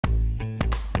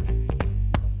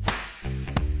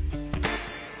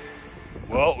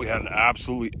Well, we had an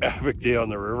absolutely epic day on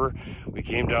the river. We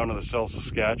came down to the South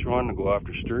Saskatchewan to go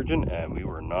after sturgeon, and we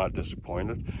were not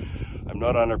disappointed. I'm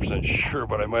not 100% sure,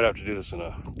 but I might have to do this in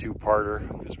a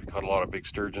two-parter because we caught a lot of big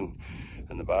sturgeon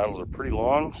and the battles are pretty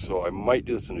long, so I might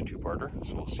do this in a two-parter.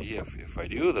 So we'll see if I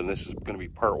do, then this is going to be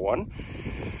part one.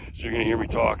 So you're going to hear me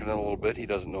talking in a little bit. He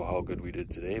doesn't know how good we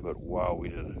did today, but wow, we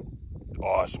did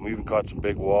awesome. We even caught some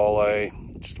big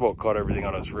walleye, just about caught everything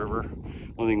out of this river.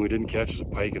 Only thing we didn't catch is a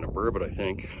pike and a burbot, I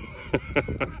think.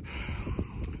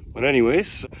 But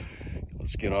anyways,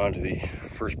 let's get on to the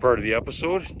first part of the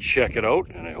episode. Check it out,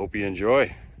 and I hope you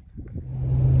enjoy.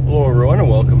 Hello everyone, and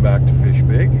welcome back to Fish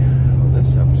Big. On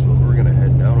this episode, we're going to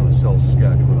head down to the South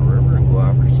Saskatchewan River and go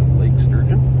after some lake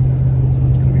sturgeon. So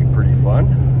it's going to be pretty fun.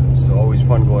 It's always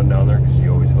fun going down there because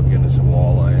you always hook into some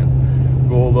walleye and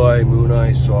goldeye,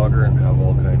 mooneye, sauger, and have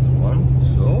all kinds of fun.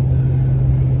 So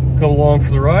come along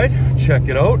for the ride, check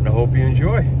it out, and I hope you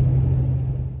enjoy.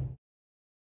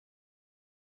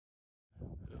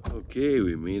 Okay,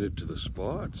 we made it to the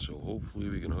spot, so hopefully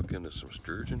we can hook into some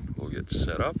sturgeon. We'll get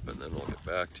set up, and then we'll get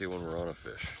back to you when we're on a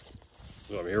fish.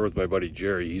 So I'm here with my buddy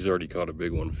Jerry. He's already caught a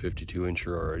big one,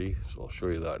 52-incher already, so I'll show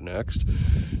you that next.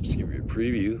 Just to give you a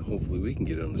preview, hopefully we can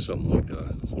get into something like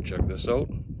that. So check this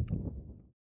out.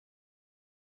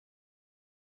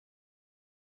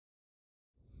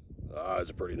 Ah, it's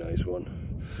a pretty nice one.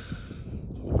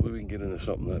 So hopefully we can get into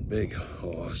something that big.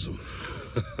 Awesome.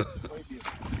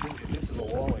 This is a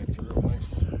walleye, it's a real nice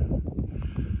one.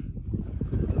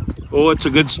 Oh, it's a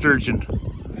good sturgeon.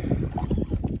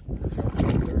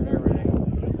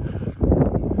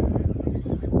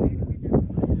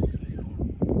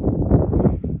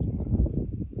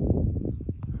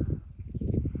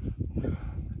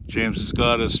 James has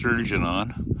got a sturgeon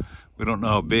on. We don't know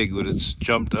how big, but it's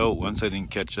jumped out once. I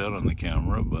didn't catch that on the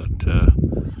camera, but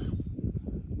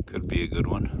could be a good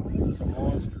one. It's a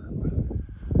monster.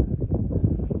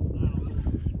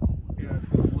 Yeah,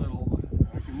 it's not little, but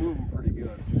I can move him pretty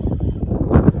good.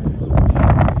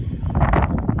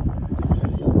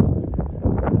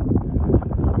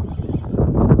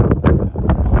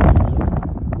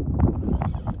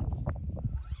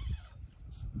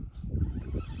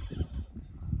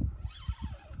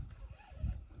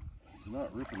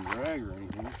 Not rip and drag or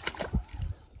anything.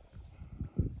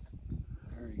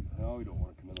 There you go. Now we don't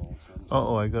want to come in all of a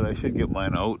sudden. I should get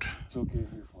mine out. It's okay,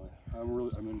 you're fine.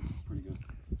 I'm in pretty good.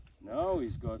 Now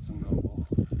he's got some gumbo.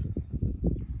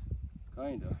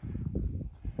 Kinda.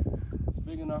 It's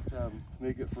big enough to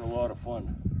make it for a lot of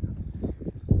fun.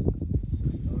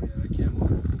 Oh yeah, I can't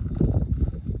move.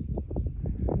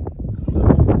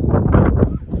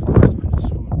 Just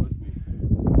swimming with me.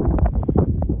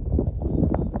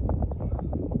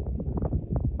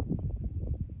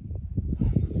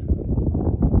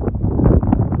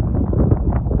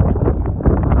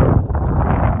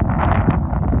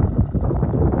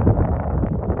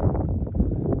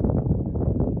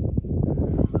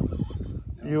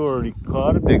 You already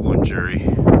caught a big one, Jerry.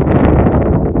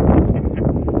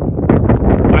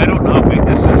 I don't know how big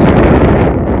this is.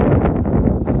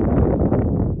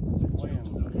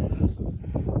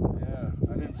 Yeah,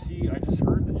 I didn't see, I just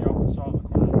heard the jump and saw the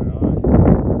corner of my eye.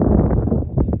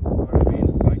 But I mean,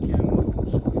 I can't move,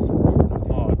 so he's bigger than I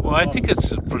thought. Well, I think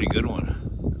it's a pretty good one.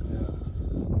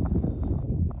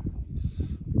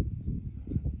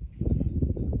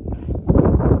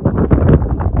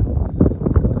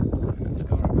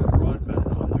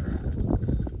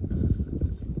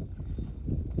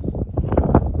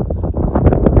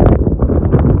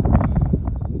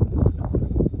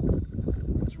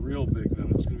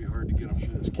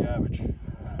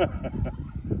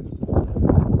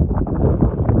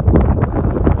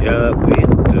 Yeah, that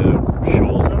weight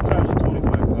shoals. Sometimes a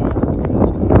 25 pound.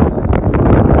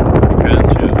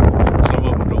 Depends, yeah. Some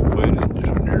of them don't quite as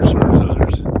near as hard as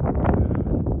others.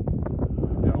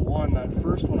 Yeah, that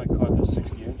first one I caught, the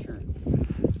 60-incher.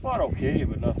 It's about okay,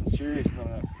 but nothing serious. None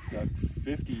of that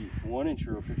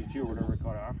 51-incher or 52 or whatever I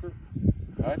caught after.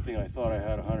 That thing, I thought I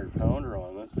had a 100-pounder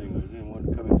on. That thing, I didn't want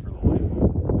to come in for the life of it.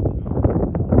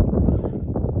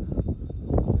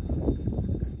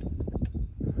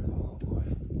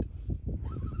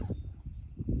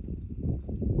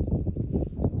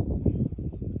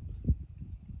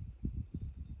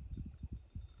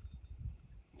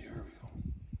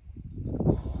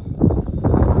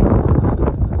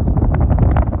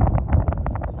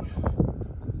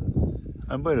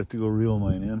 I might have to go reel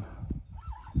mine in.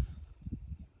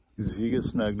 Because if you get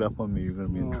snagged up on me, you're going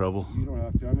to be in trouble. You don't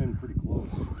have to. I'm in pretty close.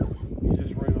 He's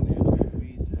just right on the edge of the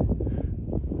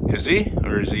weeds. Is he?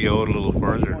 Or is he out a little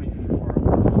farther? 20 feet far.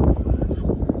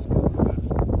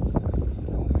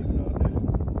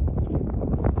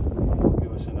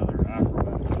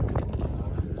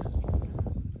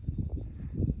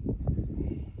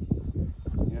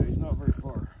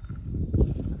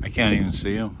 can't even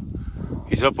see him.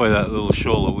 He's up by that little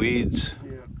shoal of weeds.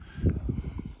 Yeah.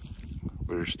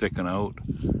 Where they're sticking out.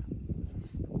 See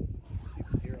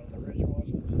the deer on the ridge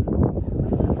watching us.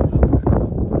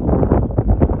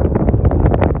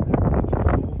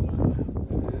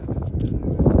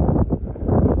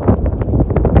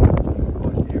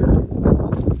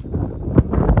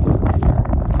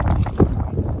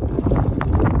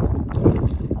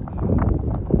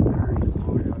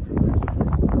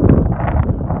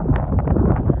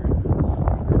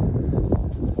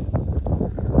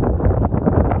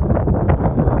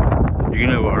 You're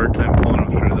gonna have a hard time pulling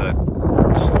him through that.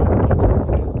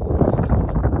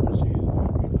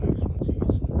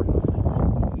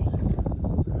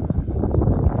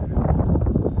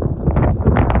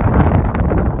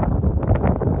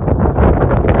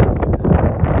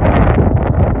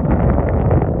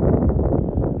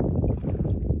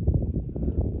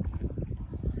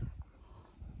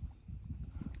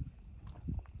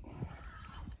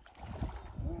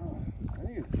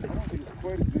 I don't think it's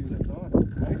quite as big as I thought.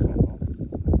 It's a nice one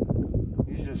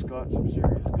though. He's just got some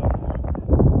serious guts.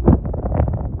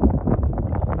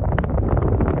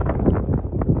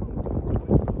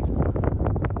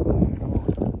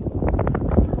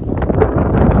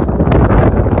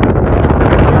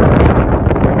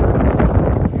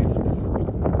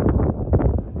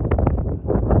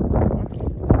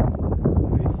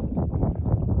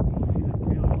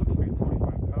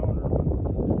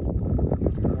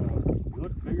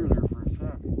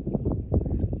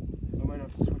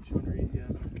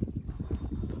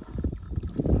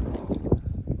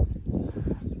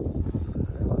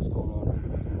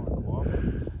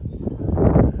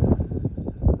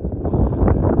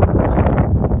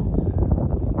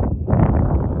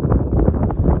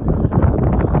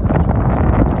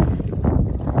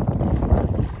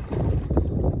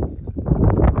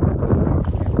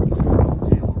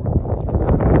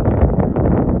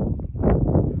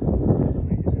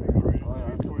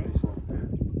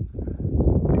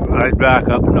 I'd back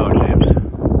up now, James.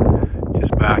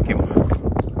 Just back him.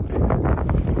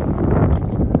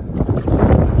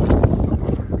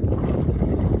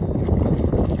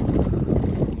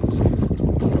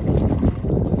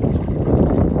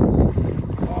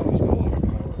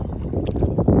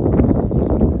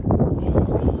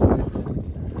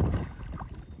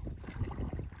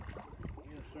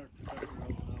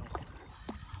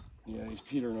 Yeah, he's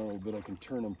petering out a little bit. I can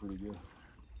turn him pretty good.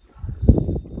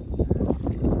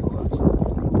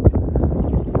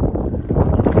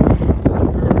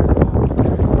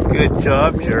 Good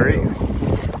job, Jerry.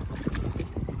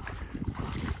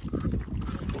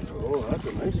 Oh, that's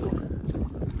a nice one.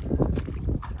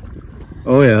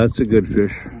 Oh yeah, that's a good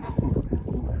fish.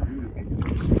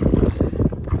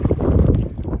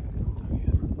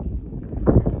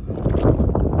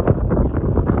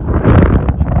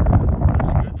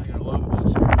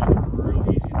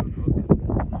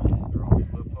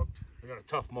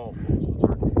 Tough mouth, so it's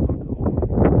hard to get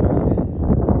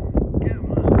hooked. Get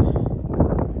him on.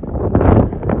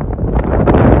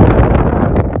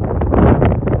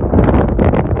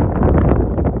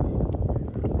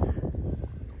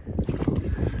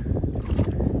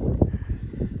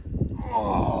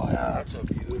 Oh, yeah, that's a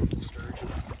beautiful sturgeon.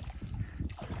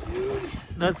 Beauty.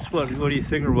 That's what do you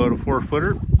think about a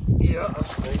 4-footer? Yeah,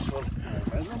 that's a nice one.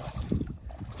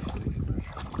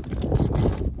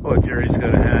 Oh, Jerry's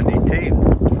got a handy tape.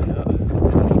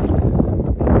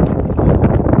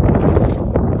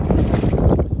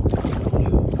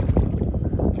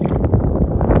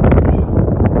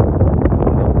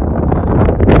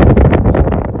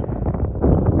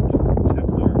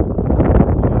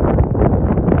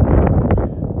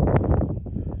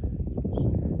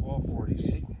 Well,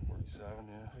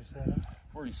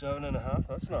 47 and a half,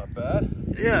 that's not bad.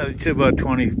 Yeah, it's about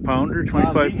 20 pounder,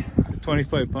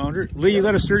 25 pounder. Lee, you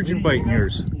got a sturgeon bite in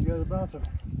yours. You got a bouncer.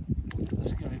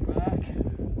 This guy back.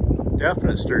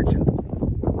 Definite sturgeon.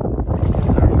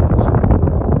 There he is. He's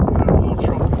got a little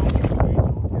trouble.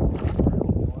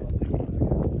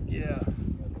 Yeah.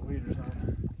 Got the leaders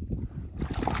on.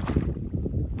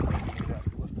 You have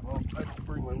to lift him up. I don't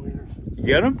bring my leaders. You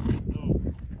get him?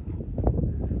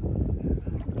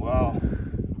 Wow.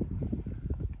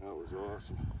 That was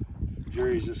awesome.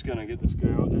 Jerry's just gonna get this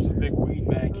guy out. There's a big weed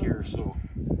bank here, so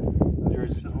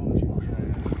Jerry's just going this one.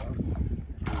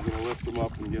 I'm gonna lift him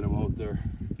up and get him out there.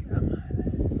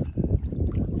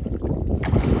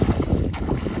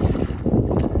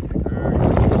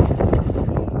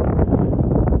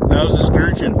 That was a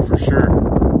sturgeon for sure.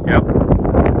 Yep.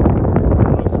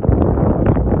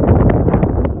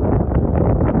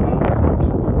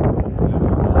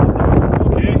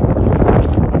 Okay,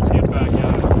 let's get back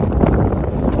at it.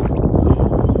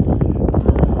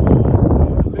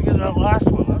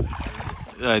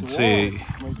 I'd say. Might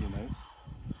be nice.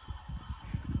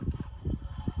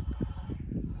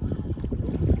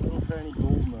 Little tiny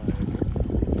golden eye.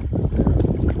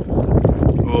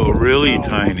 Oh, really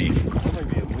tiny. That might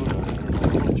be a blue eye. I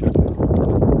don't know. Check that out.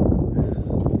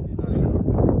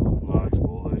 No, it's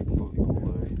gold eye. Completely gold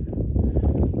eye.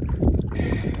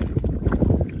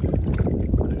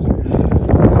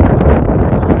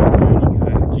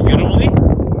 Did you get him, Lee?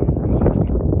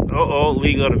 Oh,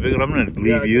 Lee got a big one. I'm going to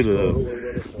leave you to the.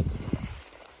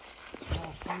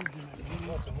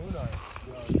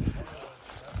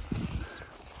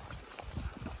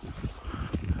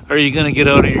 Are you going to get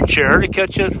out of your chair to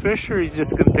catch that fish, or are you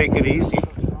just going to take it easy?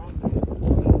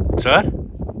 What's that?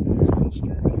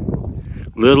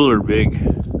 Little or big?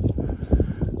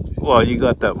 Well, you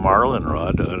got that marlin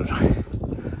rod.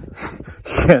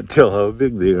 Can't tell how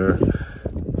big they are.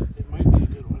 It might be a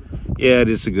good one. Yeah, it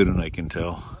is a good one, I can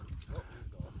tell.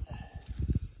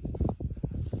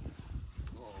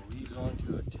 Oh, he's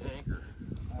onto a tanker.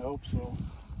 I hope so.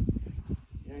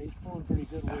 Yeah, he's pulling pretty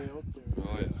good way out there.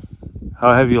 Oh, yeah.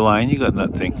 How heavy a line you got in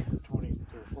that thing? 20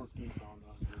 or 14 pound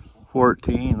on there. So.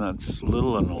 14, that's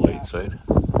little on the light side.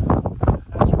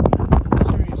 That's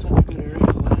really such a good area to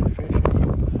land fish.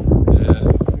 Yeah.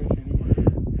 Fish anywhere.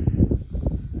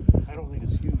 I don't think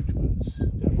it's huge, but it's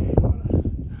definitely not a.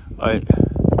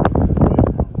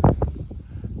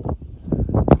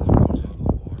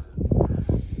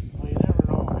 Well, you never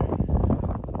know.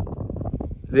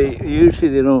 They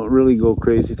usually don't really go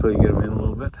crazy till you get them in a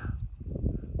little bit.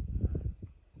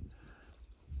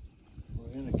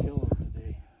 We're gonna kill him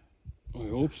today. I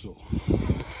hope so.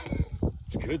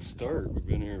 It's a good start. We've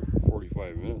been here for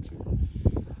 45 minutes.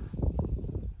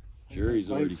 Jerry's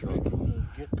already Bites right caught. from the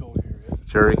get-go here. Eh?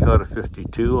 Jerry caught a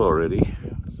 52 already. Yeah,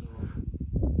 so you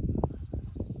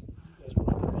guys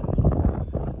want them in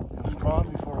there. It was caught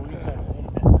before we got it.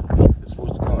 It's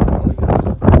supposed to come out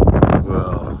again.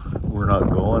 Well, we're not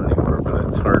going anywhere, but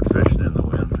it's hard fishing in the wind.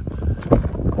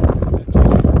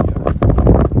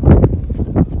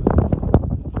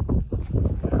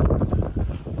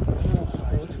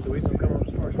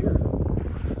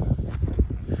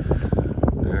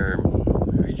 There,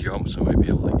 if he jumps, I might be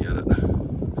able to get it.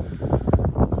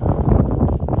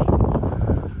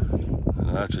 And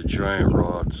that's a giant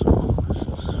rod, so this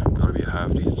has got to be a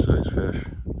half decent sized fish.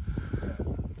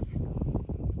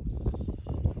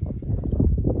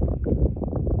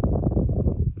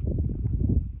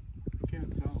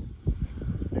 Can't tell.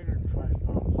 Bigger than 5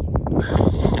 pounds.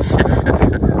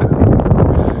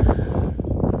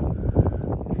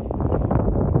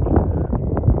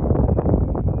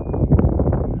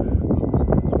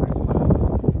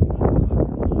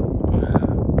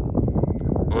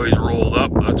 Oh, he's rolled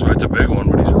up. That's why it's a big one,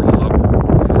 but he's rolled up.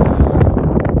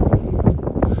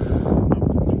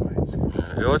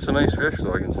 Yeah, it's a nice fish,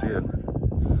 though. I can see it.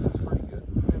 Pretty good.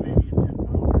 Maybe a 10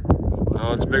 pounder.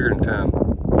 No, it's bigger than 10.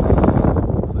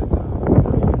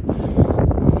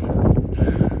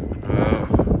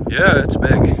 Yeah, it's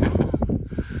big.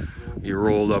 He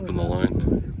rolled up in the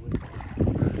line.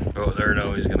 Oh, there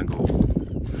now he's gonna go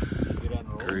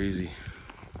crazy.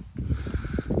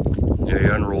 Yeah, he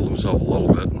unrolled himself a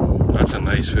little bit. That's a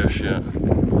nice fish, yeah.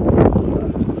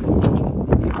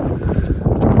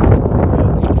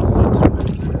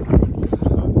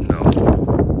 No.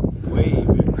 Way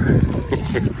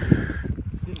bigger.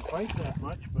 Didn't fight that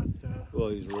much, but Well,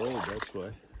 he's rolled, that's why.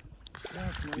 yeah,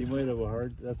 it's nice. You might have a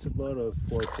hard, that's about a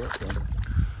 4 foot one.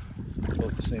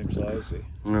 About the same size, eh?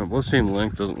 No, both same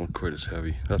length, doesn't look quite as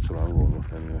heavy. That's what I'm going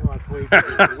with anyway. Oh,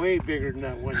 it's way bigger than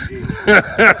that one G.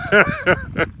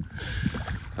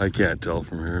 I can't tell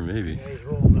from here, maybe. Yeah, he's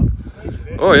rolled up. Nice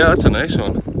fish. Oh yeah, that's a nice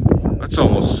one. That's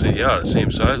almost, yeah, the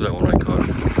same size that one I caught.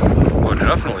 Oh,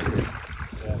 definitely.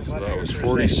 So that was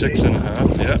 46 and a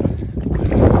half, yeah.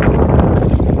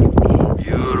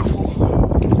 Beautiful.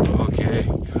 Okay.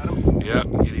 Yeah,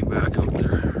 get him back out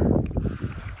there.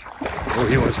 Oh,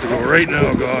 he wants to go right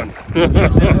now, gone.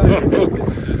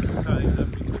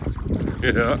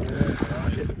 Yeah.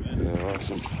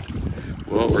 Awesome.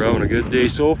 Well, we're having a good day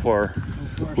so far.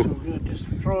 So far, so good. Just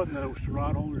throw it in the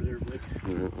rod holder there, Blake.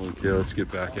 Yeah, okay, let's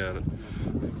get back at it.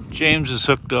 James is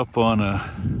hooked up on a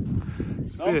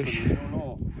Something, fish. we don't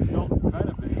know. It felt kind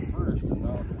of big at first, but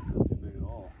now it doesn't feel too big at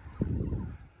all.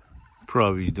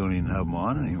 Probably don't even have him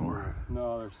on anymore.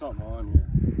 No, there's something on here.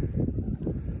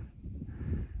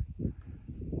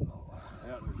 Oh,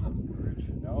 yeah, there's that bridge.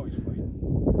 Now he's fighting.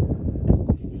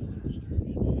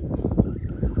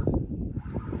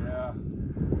 Yeah.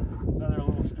 Another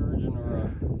little sturgeon or a...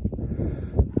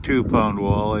 2 pound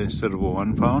walleye instead of a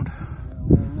 1 pound. Yeah,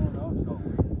 well, no, now it's got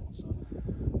weight, son.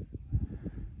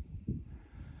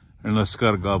 Unless it's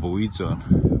got a gobble weeds on.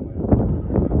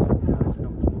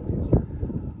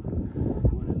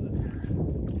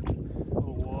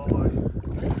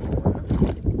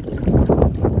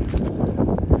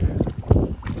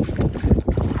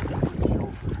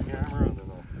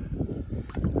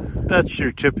 That's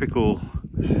your typical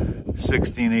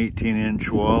 16, 18 inch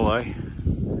walleye.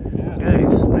 Yeah,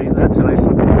 that's a nice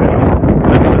looking fish.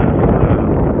 That's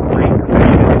lake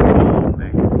fishing is called.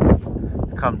 They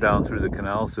come down through the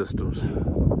canal systems.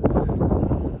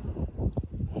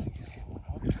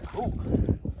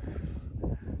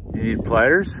 You need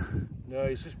pliers? No,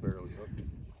 he's just barely hooked.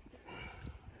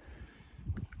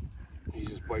 He's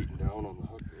just biting down on the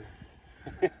hook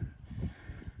there.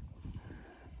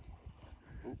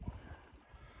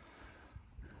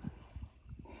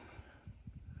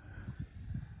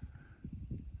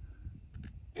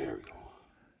 There we go.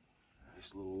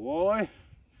 Nice little walleye.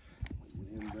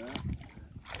 Get him back.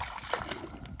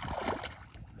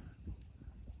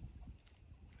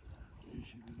 He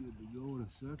should be good to go in a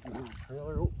second. Little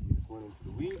trailer. Oh, he just went into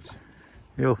the weeds.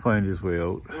 He'll find his way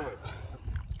out.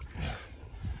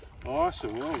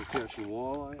 Awesome. Well, we're catching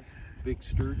walleye, big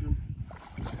sturgeon.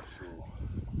 So,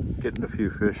 getting a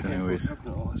few fish anyways.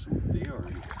 Awesome. They are.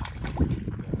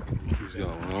 He's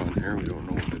got one on here. We don't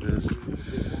know what it is.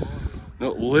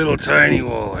 No, little tiny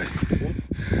walleye.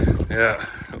 Yeah.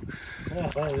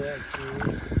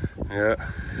 Yeah.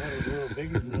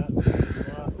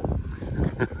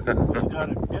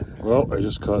 Well, I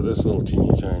just caught this little teeny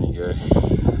tiny guy. I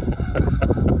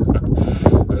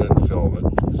didn't film it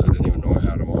because I didn't even know I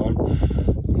had him on.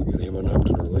 I'll get him unhooked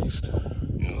and released.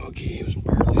 Okay, he was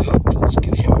barely hooked. Let's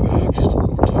get him back. Just a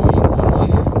little tiny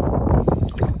walleye.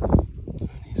 And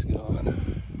he's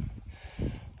gone.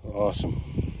 Awesome.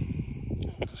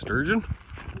 Sturgeon?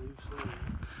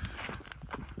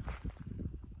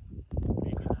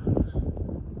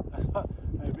 I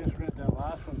misread that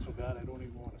last one so bad I don't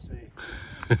even want to say.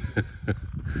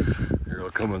 Here, I'll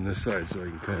come on this side so I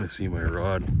can kind of see my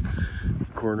rod.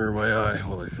 Corner of my eye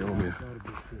while I film you.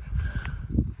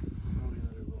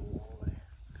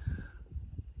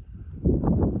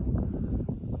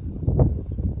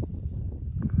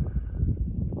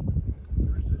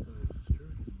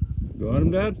 Got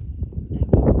him, Dad?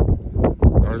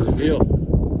 How does it feel?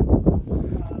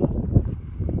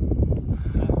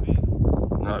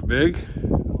 Not big?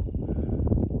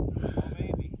 Well,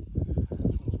 maybe. This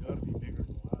one's got to be bigger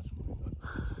than the last one.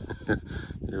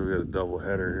 Yeah, we got a double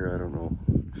header here. I don't know.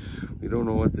 We don't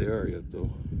know what they are yet, though.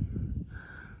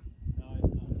 No,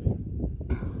 it's not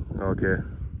big. Okay.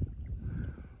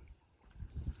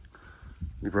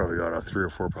 You probably got a 3 or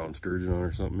 4 pound sturgeon on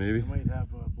or something, maybe. You might have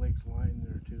Blake's line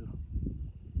there too.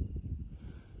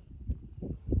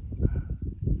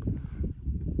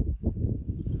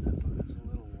 It's a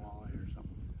little walleye or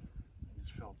something. I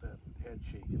just felt that head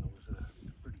shaking. It was a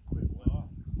pretty quick one.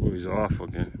 Oh, he's off.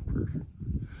 Okay, perfect.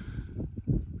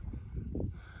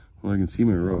 Well, I can see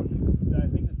my rod. I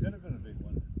think it could have been a big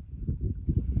one.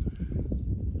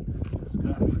 It's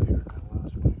got to be bigger than the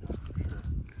last one I got for sure.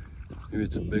 Maybe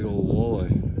it's a big old walleye.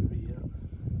 Could be, yeah.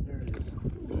 There it is.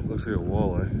 Well, it looks like a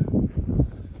walleye.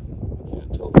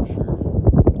 Can't tell for sure.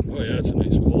 Oh yeah, it's a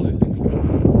nice walleye, I think.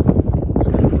 Let's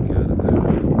get a look at it.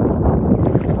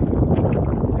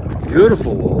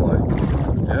 Beautiful walleye.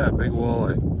 Yeah, big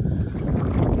walleye.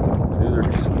 Knew there'd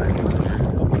be some big ones in here.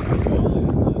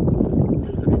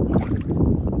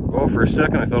 Oh, for a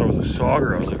second I thought it was a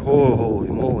sauger. I was like, oh, holy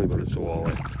moly, but it's a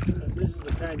walleye. This is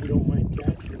the kind you don't mind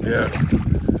catching. Yeah.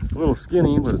 A little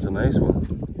skinny, but it's a nice one.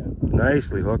 Yeah.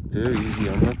 Nicely hooked too, easy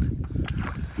unhook.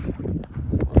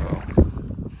 Wow.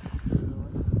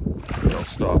 I'll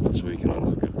stop it so we can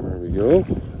unhook it. There we go.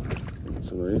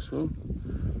 That's a nice one.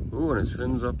 Ooh, and his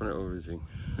fin's up and everything.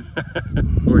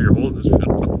 Oh, you're holding his fin.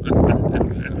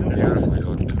 Beautifully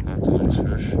hooked. That's a nice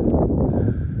fish.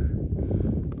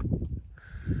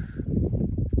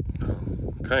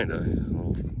 Kinda.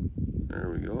 There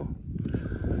we go.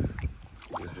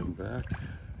 Get him back.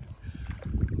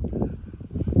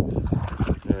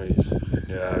 Nice.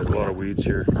 Yeah, there's a lot of weeds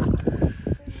here.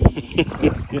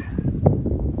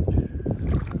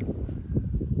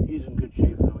 He's in good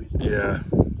shape though. Yeah.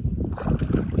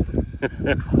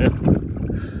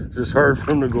 It's just hard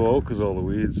for him to go out because all the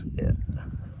weeds. Yeah.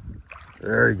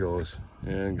 There he goes.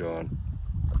 And gone.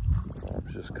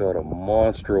 Just caught a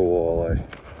monster walleye.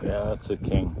 Yeah, that's a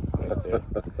king right there.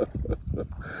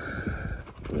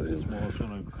 That's the smallest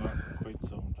one I've caught in quite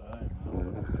some time.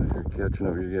 You're catching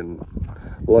up. You're getting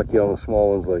lucky on the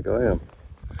small ones like I am.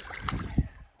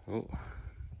 Oh.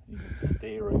 You can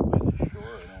stay right by the shore. I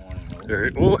don't want to know. There,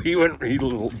 oh, he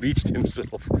little beached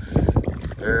himself.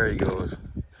 There he goes.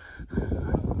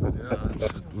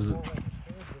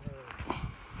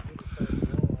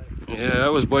 Yeah,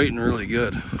 that was biting really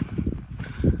good.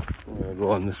 I'm gonna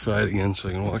go on this side again so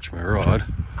I can watch my rod. I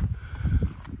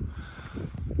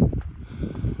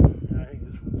think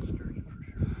this one's a sturgeon for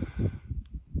sure.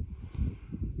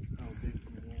 How big it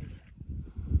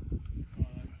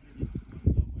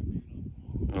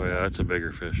was. Oh yeah, that's a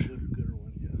bigger fish. Gooder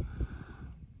one, yeah.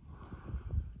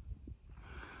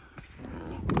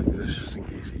 Like this just in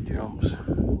case he jumps.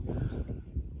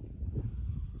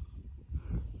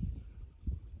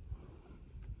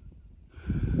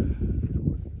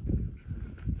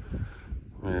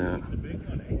 Yeah. It's a big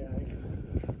one, eh?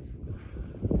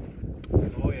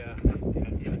 Oh yeah.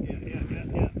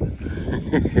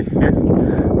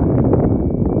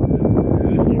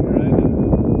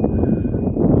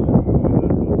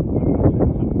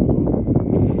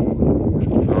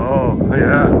 Oh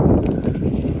yeah.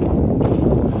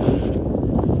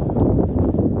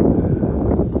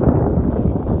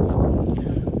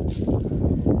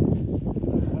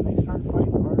 When they start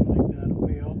fighting hard like that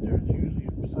way out there, it's usually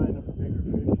a sign of a bigger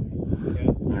fish.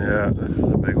 Yeah, this is a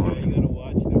big one. Yeah, you gotta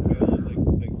watch the whales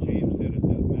like James did at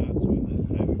that Matt's one that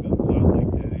time he got caught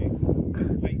like that, eh? That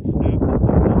tight snap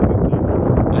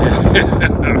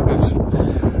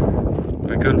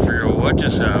I couldn't figure out what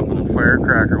just happened. A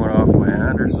firecracker went off my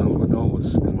hand or something, but no, it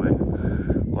was because my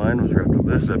line was ripped up.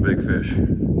 This is a big fish.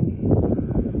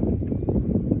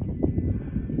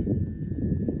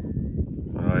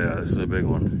 Oh yeah, this is a big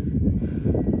one.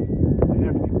 They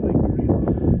have to be like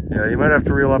real. Yeah, you might have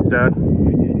to reel up, Dad.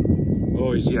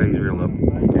 Oh, he's reeled up.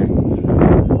 Okay.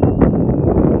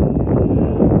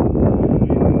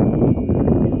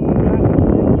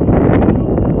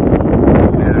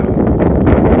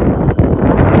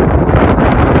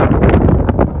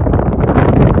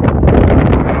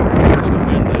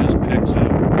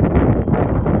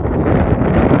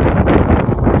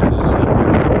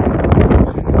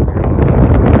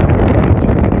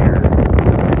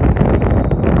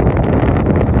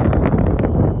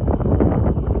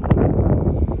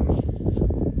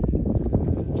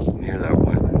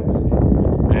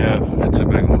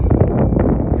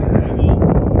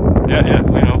 Yeah,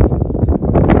 we know.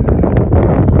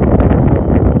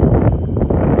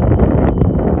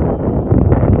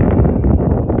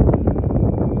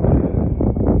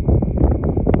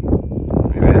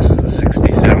 Maybe this is a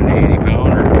 60, 70, 80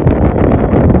 pounder.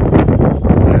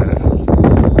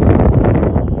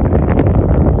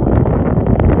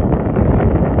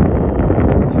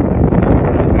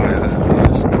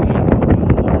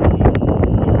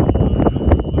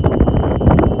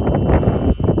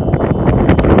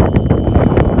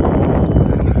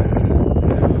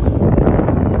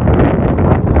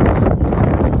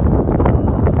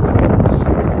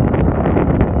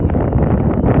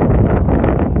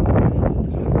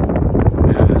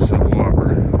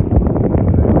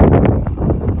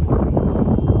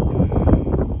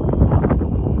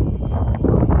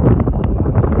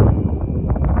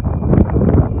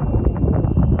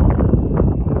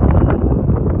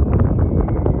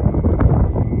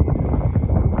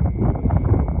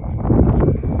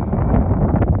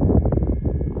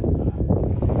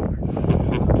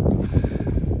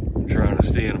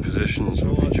 Stay in a position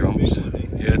so if he jumps.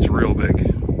 Yeah, it's real big.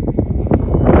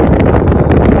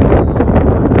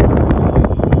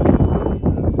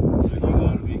 you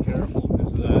gotta be careful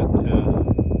because of that.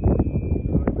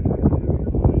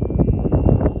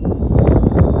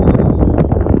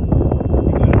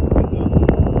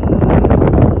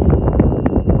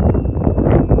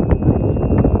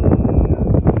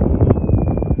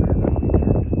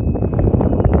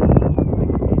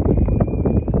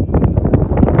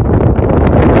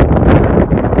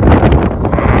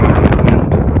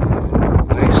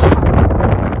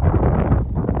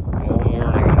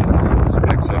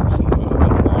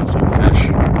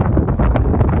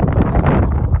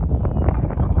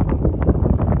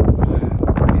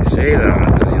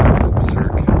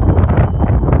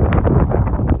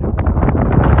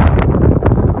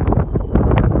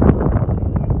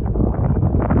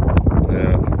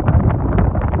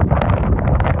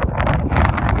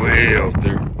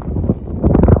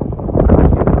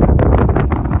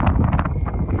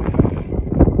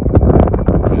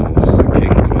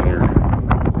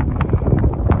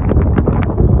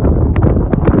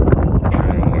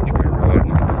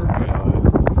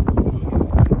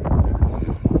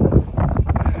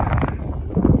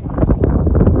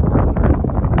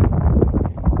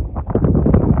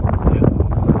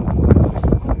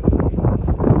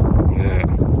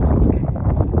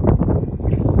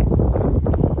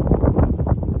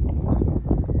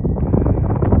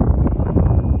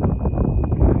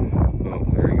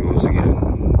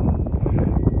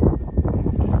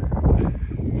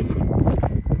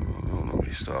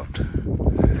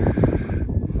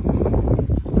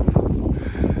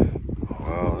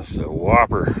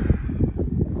 whopper.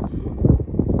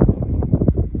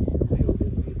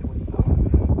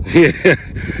 Yeah,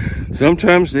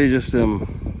 sometimes they just yeah.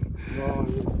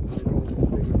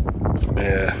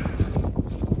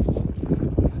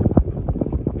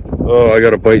 Oh, I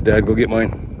got a bite, Dad. Go get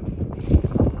mine.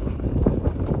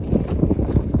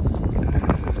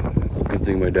 Good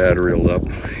thing my dad reeled up.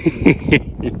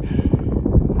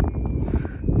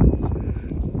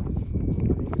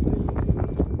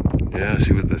 Yeah,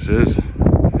 see what this is?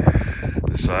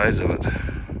 The size of it.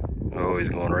 Oh, he's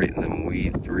going right in them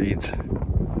reeds.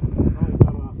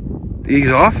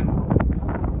 He's off?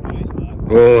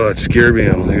 Oh, that scared me.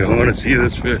 I'm like, I want to see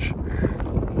this fish.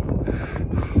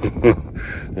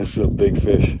 That's a big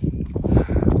fish.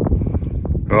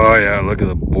 Oh yeah, look at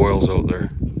the boils out there.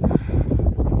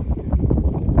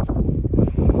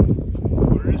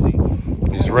 Where is he?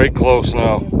 He's right close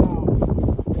now.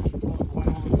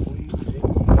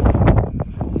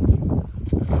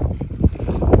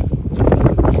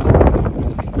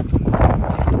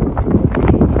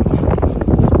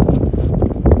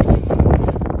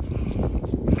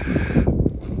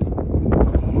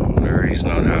 There, he's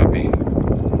not happy.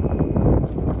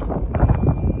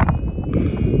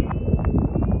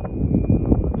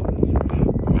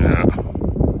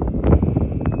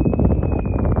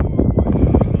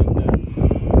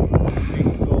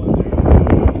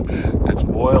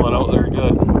 Boiling out there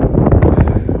good.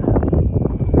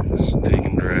 It's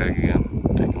taking drag again.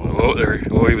 Oh, there.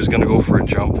 Oh, he was going to go for a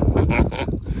jump.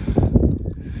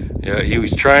 Yeah, he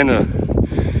was trying to.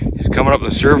 He's coming up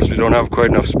the surface. We don't have quite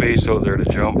enough space out there to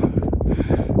jump.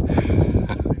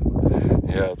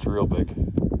 Yeah, it's real big.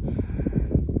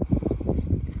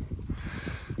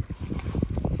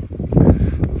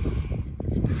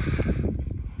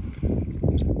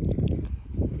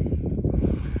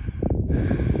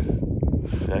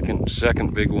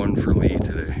 Second big one for Lee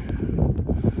today.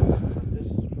 This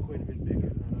is quite a bit bigger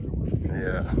than that other one.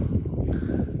 Yeah.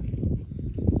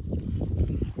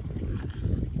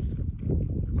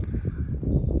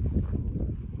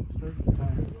 Sturgeon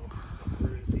tiger though.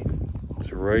 Where is he?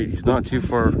 He's right. He's not too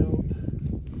far.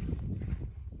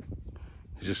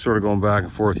 He's just sort of going back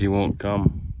and forth. He won't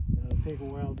come. It'll take a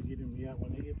while to get him. Yeah,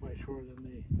 when they get by shore, then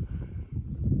they.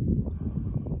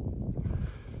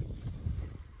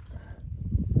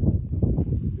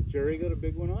 Jerry got a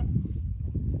big one on?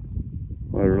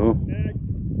 I don't know. Snag.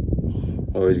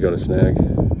 Oh, he's got a snag.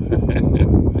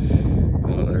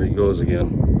 Oh, there he goes again.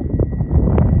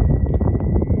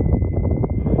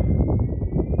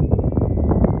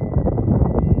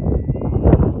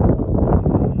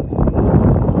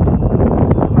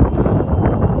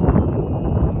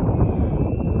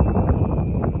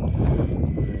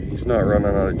 He's not running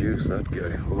out of juice, that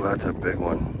guy. Oh, that's a big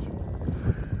one.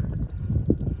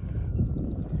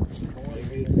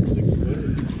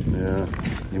 Yeah,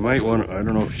 you might want to, I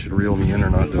don't know if you should reel me in or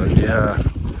not, but yeah.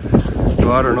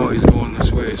 No, I don't know, he's going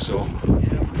this way, so.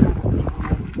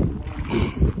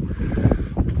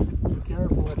 Be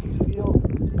careful if you feel.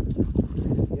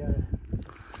 Yeah.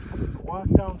 Walk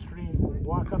downstream,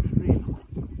 walk upstream.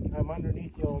 I'm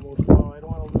underneath you almost now. I don't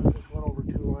want to lose this one over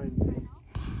 2 lines.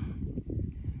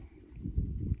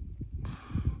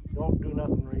 Don't do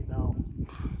nothing right now.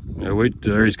 Yeah, wait,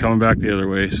 there he's coming back the other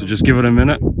way, so just give it a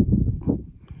minute.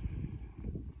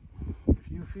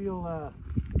 If you feel that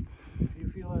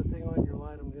thing on your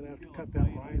line, I'm gonna have to cut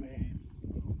that line, eh?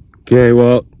 Okay,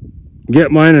 well,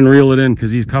 get mine and reel it in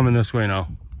because he's coming this way now.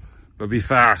 But be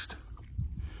fast.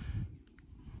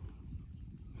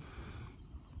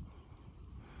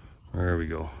 There we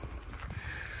go.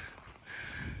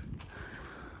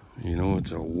 You know,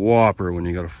 it's a whopper when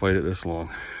you got to fight it this long.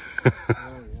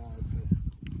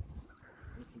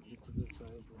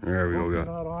 There we go. You're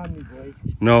not on me, Blake.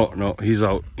 No, he's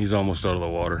out. He's almost out of the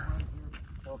water.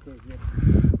 Okay, good.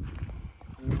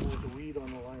 With the weed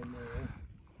on the line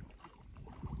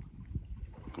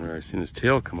there. All right, seen his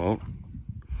tail come out.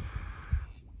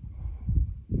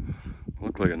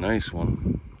 Looked like a nice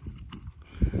one.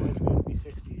 Well, it's got to be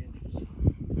 60 inches.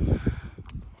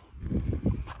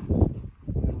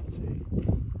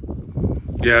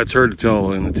 Yeah, it's hard to tell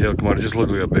when the tail come out. It just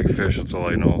looks like a big fish. That's all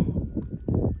I know.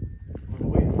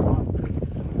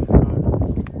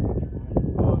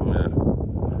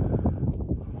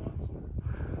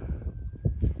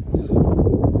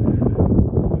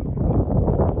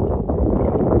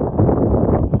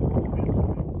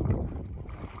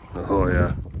 Oh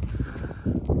yeah.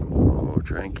 Oh,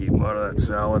 try and keep him out of that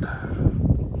salad.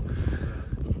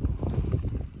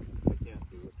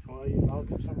 Well, I'll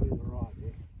give somebody the rod,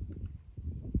 eh?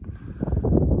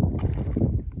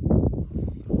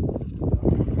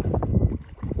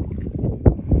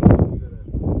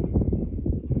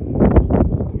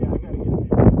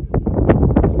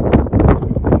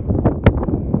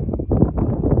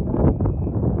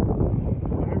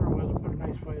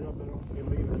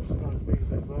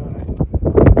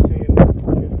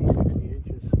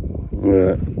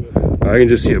 Yeah, I can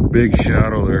just see a big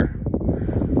shadow there.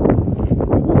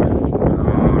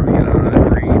 Oh, get out of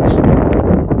that reeds.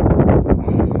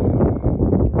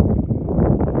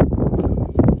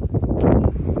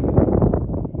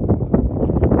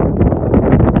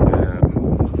 Yeah,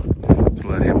 just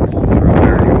let him pull through.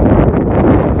 There you go.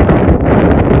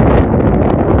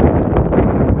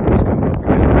 Wind's coming up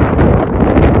again.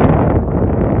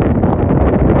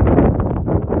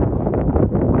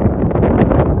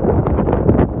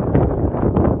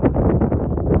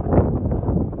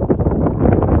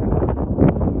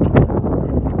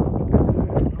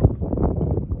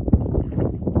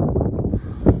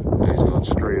 He's going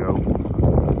straight out.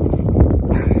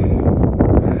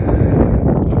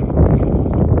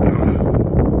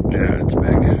 Yeah, it's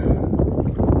big.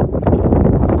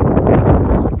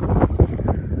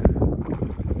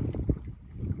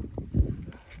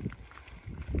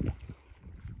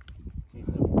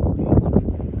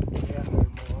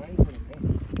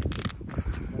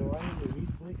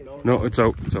 No, it's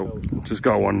out. It's out. Just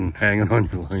got one hanging on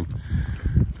your line.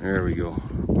 There we go.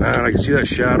 Man, I can see that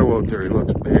shadow out there. He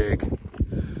looks big.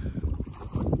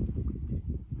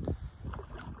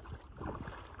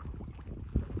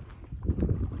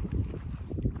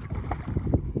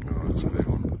 Oh, it's a big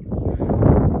one.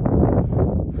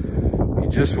 He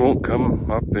just won't come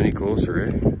up any closer,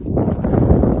 eh?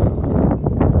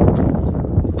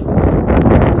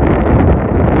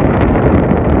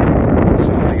 As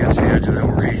soon as he gets to the edge of that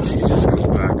reach, he just goes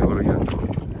back out again.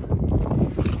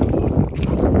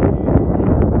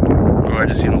 I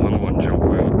just seen a little one jump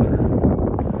way out there.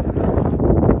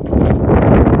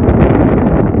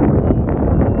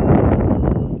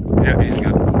 Yeah, he's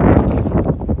good.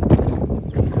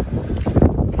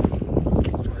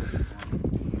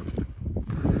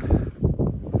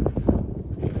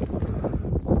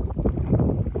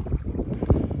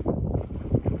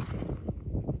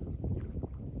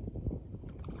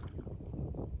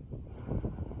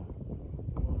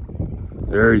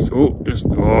 There he's, oh, just,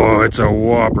 oh, it's a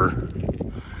whopper.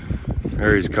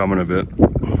 There he's coming a bit.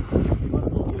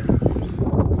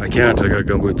 I can't, I got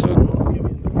gumboots on.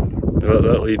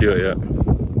 That'll you do it, yeah.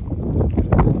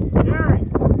 Jerry!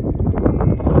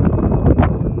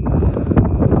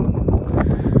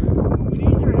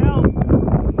 Need your help.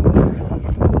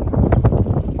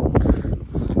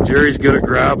 Jerry's good at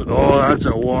grabbing, oh, that's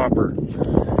a whopper.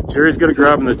 Jerry's good at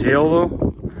grabbing the tail though.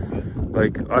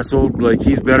 Like us old, like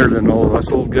he's better than all of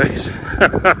us old guys.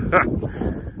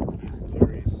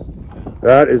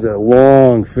 That is a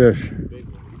long fish.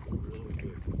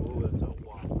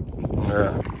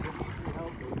 Yeah.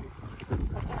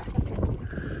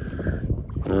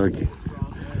 Okay.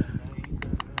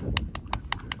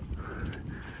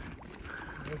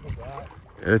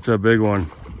 It's a big one.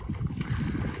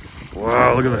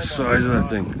 Wow, look at the size of that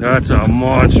thing. That's a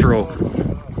monstro.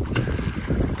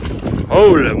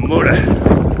 Holy moly.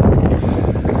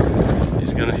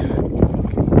 He's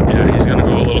gonna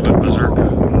go a little bit berserk.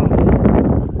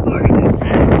 Look at this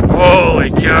thing.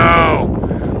 Holy cow.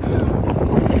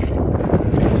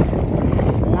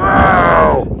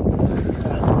 Wow.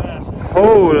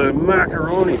 Holy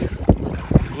macaroni.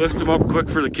 Lift him up quick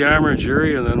for the camera,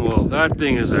 Jerry, and then well, that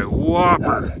thing is a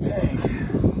whopper. That's a tank.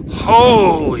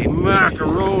 Holy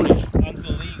macaroni.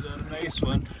 Uncle Lee got a nice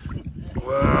one.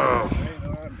 Wow.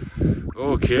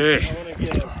 Okay. I want to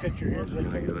get a picture here. We're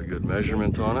gonna get a good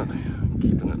measurement on it.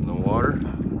 Keeping it in the water.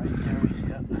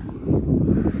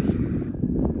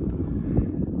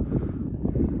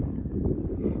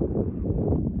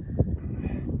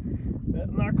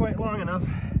 Not quite long enough.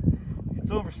 It's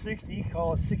over 60,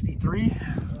 call it 63.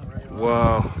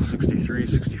 Wow, 63,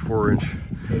 64 inch.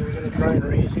 Okay, we're going to try and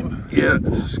raise him. Yeah,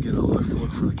 just get a look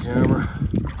for the camera.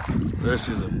 This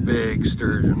is a big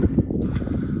sturgeon.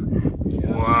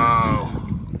 Wow.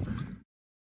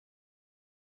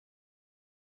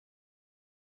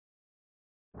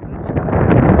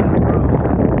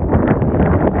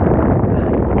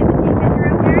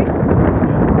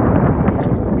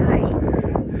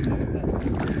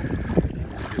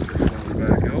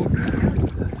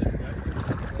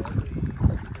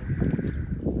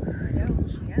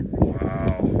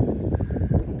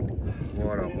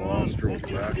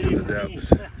 Back to the depths.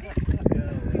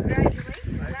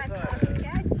 Congratulations, that's awesome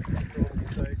catch.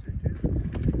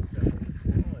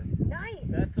 Nice.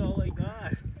 That's all I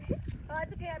got. Oh,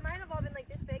 it's okay. Mine have all been like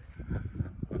this big.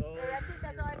 That's it.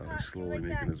 That's all I caught. Slowly like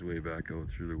making that. his way back out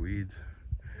through the weeds.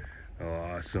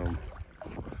 Awesome.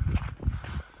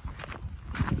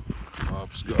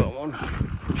 Pop's got one.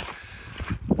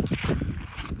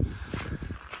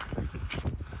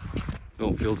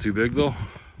 Don't feel too big though.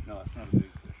 No, it's not a big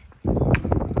fish.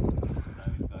 Now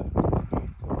he's got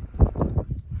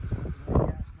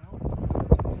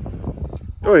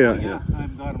Oh yeah, Yeah,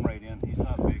 I've got him right in. He's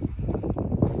not big.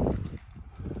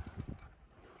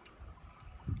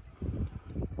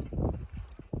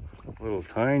 Little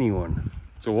tiny one.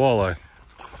 It's a walleye.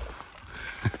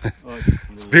 Oh,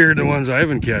 It's bigger than the ones I've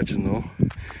been catching though.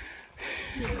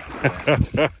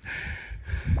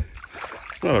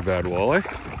 It's not a bad walleye.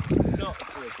 no,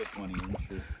 it's like a 20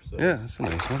 incher. So. Yeah, that's a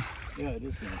nice one. Yeah, it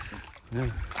is nice.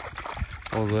 Yeah.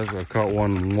 Oh, I caught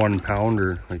one 1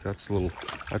 pounder. Like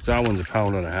that one's a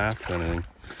pound and a half kind of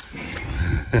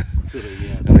thing.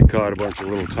 And I caught a bunch of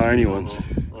little tiny ones.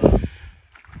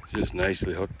 Just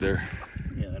nicely hooked there.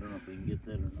 Yeah, I don't know if we can get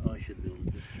that or not. I should be able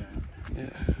to just try it.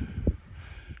 Yeah.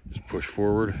 Just push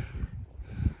forward.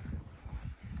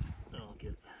 I'll get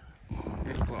it.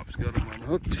 Okay, Pop's got him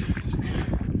unhooked.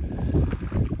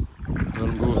 Let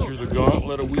him go through the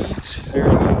gauntlet of weeds. There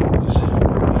he goes.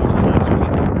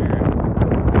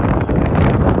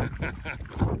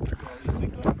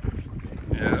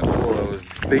 Yeah, oh, I was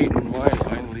baiting my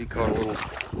line. Lee caught a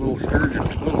little sturgeon,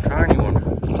 little tiny one.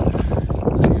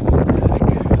 Let's see what I think.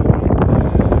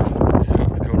 Yeah,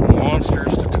 we got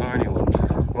monsters to tiny ones.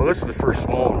 Well, this is the first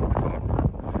small one we've caught.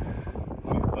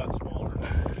 We've got smaller.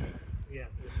 Yeah,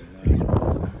 this is Nice.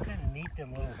 kind of neat, them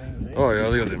little things. Eh? Oh yeah,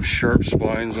 they got them sharp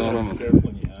spines on them. Careful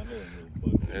when you handle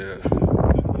them. Yeah.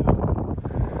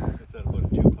 Is that about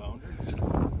a 2 pounder?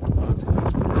 That's a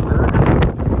nice little sturgeon.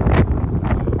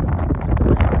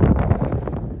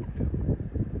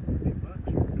 Big bucks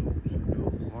or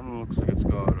does? One looks like it's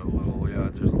got a little, yeah,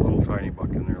 there's a little tiny buck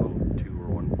in there, a little 2